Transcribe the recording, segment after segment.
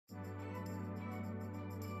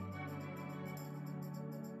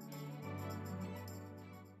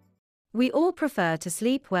We all prefer to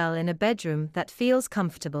sleep well in a bedroom that feels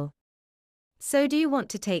comfortable. So do you want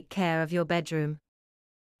to take care of your bedroom?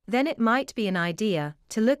 Then it might be an idea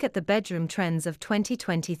to look at the bedroom trends of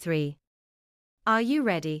 2023. Are you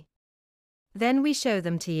ready? Then we show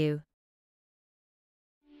them to you.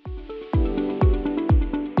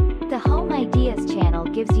 The Home Ideas channel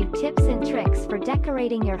gives you tips and tricks for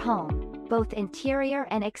decorating your home, both interior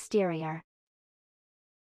and exterior.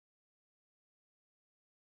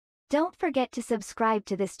 Don't forget to subscribe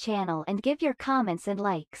to this channel and give your comments and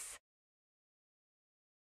likes.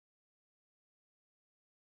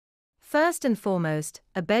 First and foremost,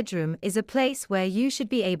 a bedroom is a place where you should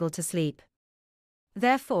be able to sleep.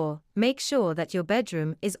 Therefore, make sure that your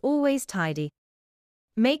bedroom is always tidy.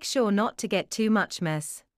 Make sure not to get too much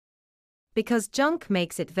mess, because junk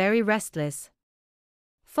makes it very restless.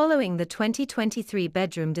 Following the 2023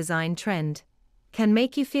 bedroom design trend can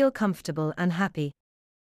make you feel comfortable and happy.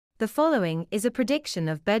 The following is a prediction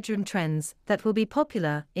of bedroom trends that will be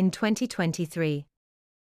popular in 2023.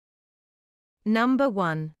 Number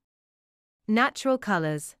 1. Natural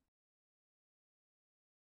colors.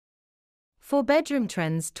 For bedroom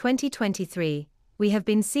trends 2023, we have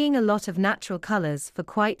been seeing a lot of natural colors for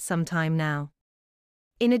quite some time now.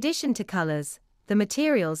 In addition to colors, the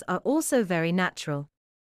materials are also very natural.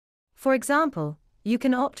 For example, you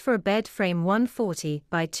can opt for a bed frame 140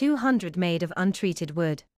 by 200 made of untreated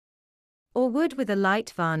wood, or wood with a light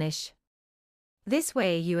varnish. This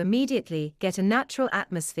way you immediately get a natural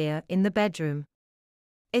atmosphere in the bedroom,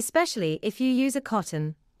 especially if you use a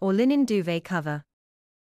cotton or linen duvet cover.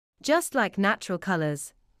 Just like natural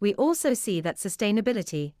colors, we also see that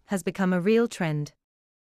sustainability has become a real trend.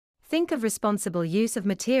 Think of responsible use of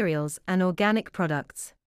materials and organic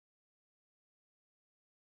products.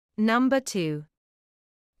 Number 2.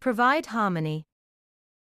 Provide harmony.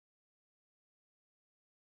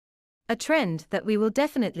 A trend that we will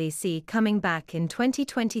definitely see coming back in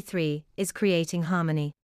 2023 is creating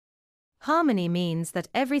harmony. Harmony means that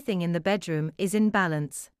everything in the bedroom is in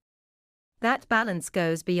balance. That balance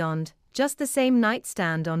goes beyond just the same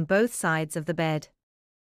nightstand on both sides of the bed.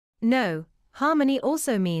 No, harmony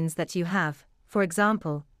also means that you have, for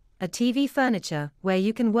example, a TV furniture where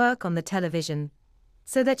you can work on the television,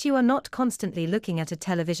 so that you are not constantly looking at a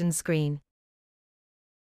television screen.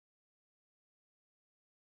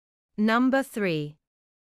 Number 3.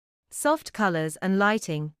 Soft colors and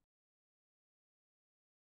lighting.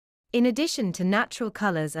 In addition to natural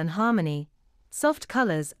colors and harmony, soft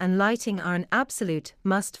colors and lighting are an absolute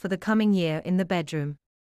must for the coming year in the bedroom.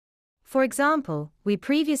 For example, we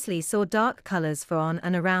previously saw dark colors for on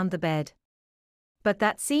and around the bed, but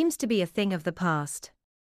that seems to be a thing of the past.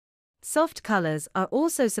 Soft colors are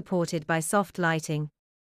also supported by soft lighting.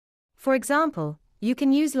 For example, you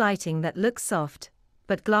can use lighting that looks soft,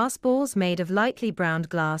 but glass balls made of lightly browned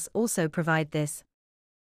glass also provide this.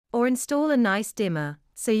 Or install a nice dimmer,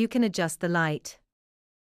 so you can adjust the light.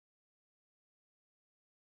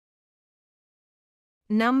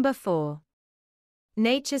 Number 4.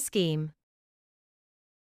 Nature scheme.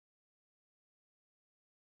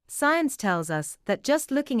 Science tells us that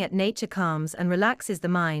just looking at nature calms and relaxes the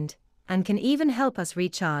mind, and can even help us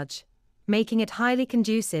recharge, making it highly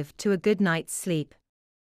conducive to a good night's sleep.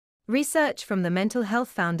 Research from the Mental Health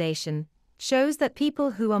Foundation shows that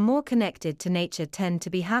people who are more connected to nature tend to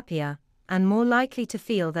be happier and more likely to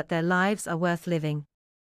feel that their lives are worth living.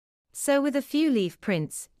 So with a few leaf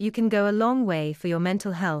prints, you can go a long way for your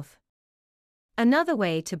mental health. Another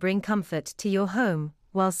way to bring comfort to your home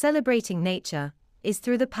while celebrating nature is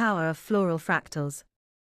through the power of floral fractals.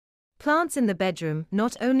 Plants in the bedroom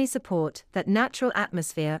not only support that natural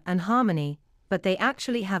atmosphere and harmony, but they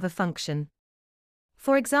actually have a function.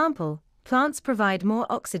 For example, plants provide more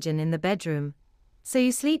oxygen in the bedroom, so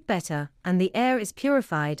you sleep better and the air is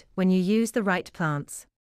purified when you use the right plants.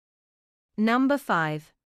 Number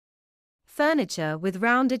 5. Furniture with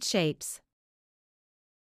rounded shapes.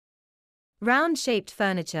 Round-shaped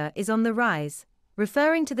furniture is on the rise,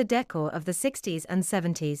 referring to the decor of the 60s and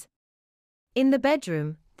 70s. In the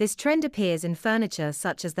bedroom, this trend appears in furniture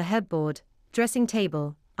such as the headboard, dressing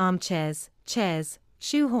table, armchairs, chairs,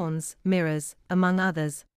 shoehorns, mirrors, among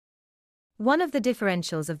others. One of the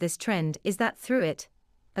differentials of this trend is that through it,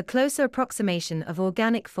 a closer approximation of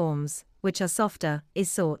organic forms, which are softer, is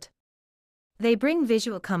sought. They bring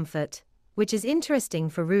visual comfort, which is interesting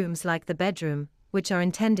for rooms like the bedroom, which are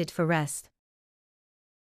intended for rest.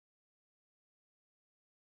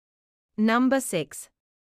 Number 6.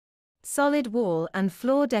 Solid wall and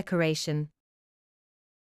floor decoration.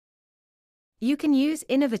 You can use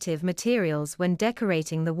innovative materials when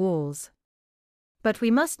decorating the walls. But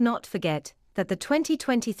we must not forget that the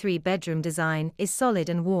 2023 bedroom design is solid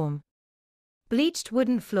and warm. Bleached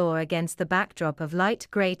wooden floor against the backdrop of light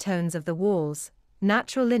grey tones of the walls,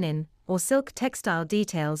 natural linen, or silk textile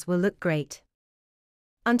details will look great.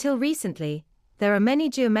 Until recently, there are many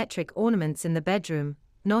geometric ornaments in the bedroom,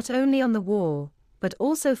 not only on the wall, but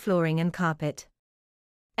also flooring and carpet.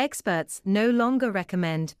 Experts no longer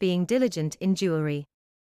recommend being diligent in jewelry.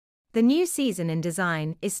 The new season in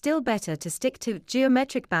design is still better to stick to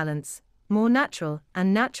geometric balance, more natural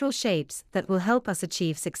and natural shapes that will help us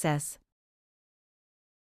achieve success.